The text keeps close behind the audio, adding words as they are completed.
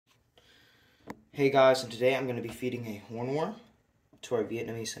Hey guys, and today I'm going to be feeding a hornworm to our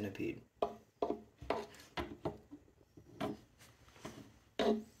Vietnamese centipede.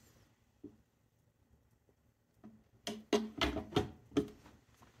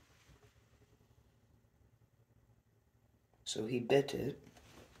 So he bit it.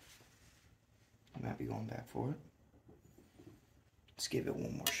 I might be going back for it. Let's give it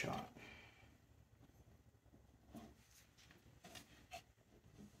one more shot.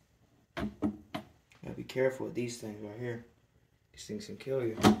 Gotta be careful with these things right here. These things can kill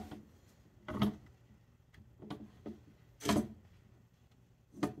you.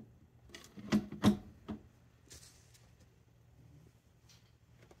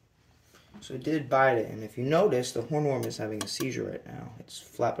 So it did bite it, and if you notice, the hornworm is having a seizure right now. It's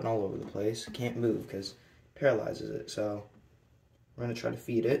flapping all over the place. It can't move because it paralyzes it. So we're going to try to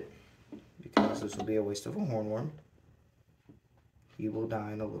feed it because this will be a waste of a hornworm. He will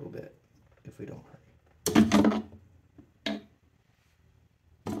die in a little bit if we don't hurry.